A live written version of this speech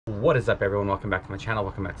What is up, everyone? Welcome back to my channel.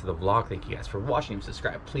 Welcome back to the vlog. Thank you guys for watching.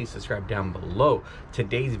 Subscribe. Please subscribe down below.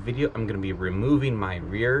 Today's video, I'm going to be removing my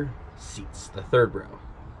rear seats, the third row.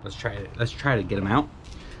 Let's try it. Let's try to get them out.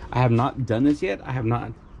 I have not done this yet. I have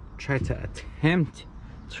not tried to attempt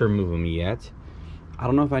to remove them yet. I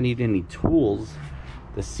don't know if I need any tools.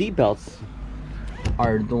 The seat belts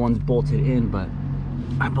are the ones bolted in, but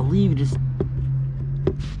I believe it's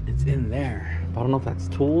in there. I don't know if that's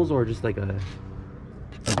tools or just like a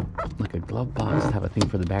glove box type of thing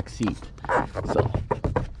for the back seat. So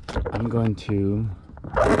I'm going to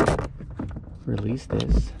release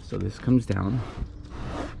this so this comes down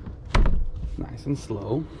nice and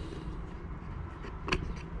slow,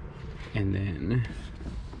 and then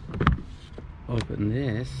open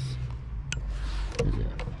this. There's an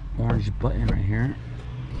orange button right here.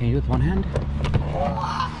 Can you do it with one hand?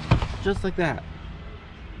 Just like that.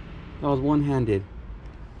 That was one-handed.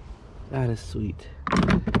 That is sweet.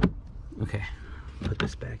 Okay, put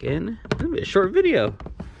this back in. It's gonna be a short video.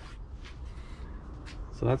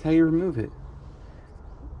 So that's how you remove it.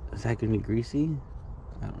 Is that gonna be greasy?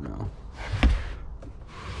 I don't know.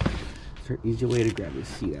 Is there an easy way to grab this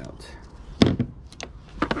seat out?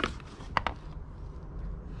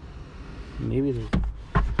 Maybe there's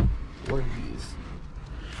one of these.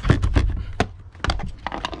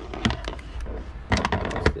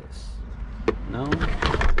 What's this? No?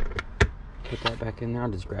 Put that back in there,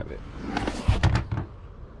 I'll just grab it.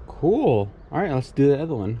 Cool. Alright, let's do the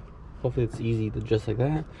other one. Hopefully it's easy to just like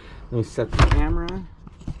that. Then we set the camera.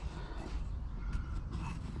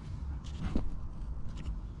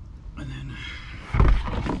 And then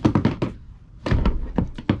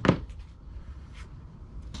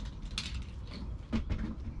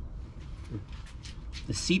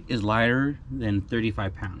the seat is lighter than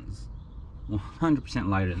 35 pounds. 100%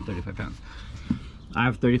 lighter than 35 pounds. I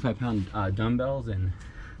have 35-pound dumbbells, and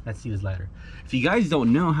that seat is lighter. If you guys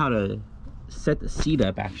don't know how to set the seat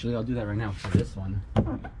up, actually, I'll do that right now for this one.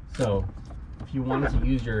 So, if you wanted to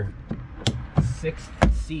use your sixth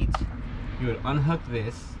seat, you would unhook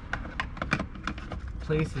this,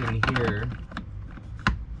 place it in here,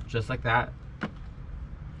 just like that.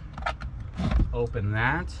 Open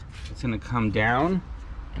that. It's gonna come down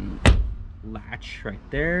and latch right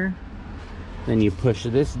there. Then you push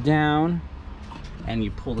this down and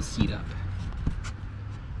you pull the seat up.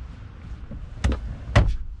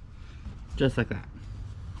 Just like that.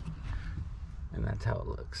 And that's how it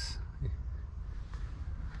looks.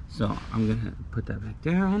 So I'm gonna put that back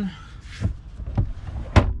down.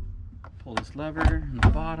 Pull this lever in the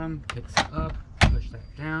bottom, picks it up, push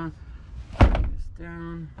that down, bring this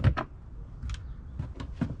down.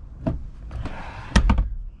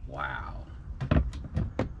 Wow.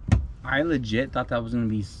 I legit thought that was gonna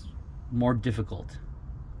be more difficult,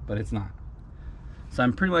 but it's not. So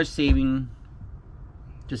I'm pretty much saving,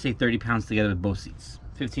 just say 30 pounds together with both seats.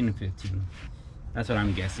 15 and 15. That's what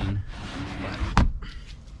I'm guessing. But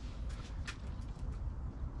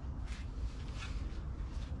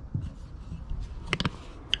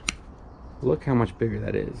look how much bigger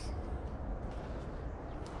that is.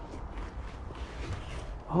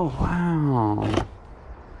 Oh wow.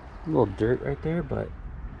 A little dirt right there, but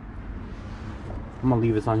I'm gonna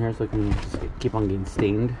leave this on here so it can just keep on getting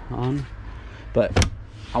stained on. But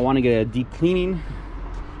I want to get a deep cleaning.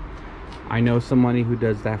 I know somebody who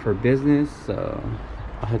does that for business, so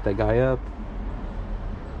I'll hit that guy up.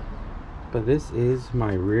 But this is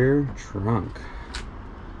my rear trunk.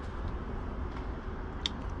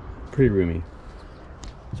 Pretty roomy.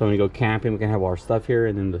 So when we go camping, we can have all our stuff here,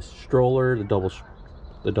 and then the stroller, the double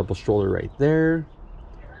stroller right there.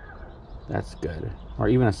 That's good. Or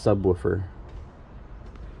even a subwoofer.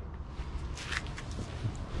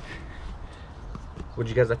 Would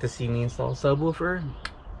you guys like to see me install a subwoofer?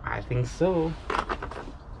 I think so.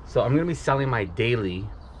 So I'm gonna be selling my daily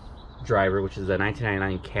driver, which is a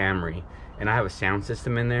 1999 Camry, and I have a sound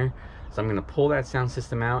system in there. So I'm gonna pull that sound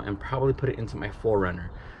system out and probably put it into my 4Runner.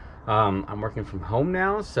 I'm working from home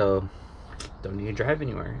now, so don't need to drive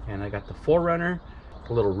anywhere. And I got the 4Runner,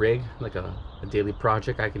 a little rig, like a daily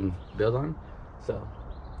project I can build on. So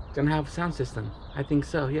gonna have a sound system. I think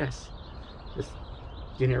so, yes. Just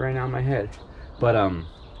getting it right now in my head. But I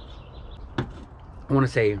want to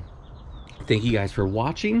say thank you guys for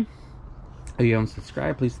watching. If you haven't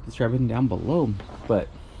subscribed, please subscribe down below. But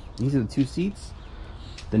these are the two seats.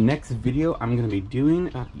 The next video I'm going to be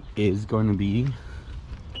doing is going to be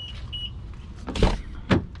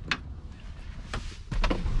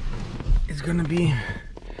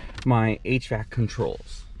my HVAC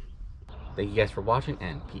controls. Thank you guys for watching,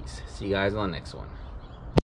 and peace. See you guys on the next one.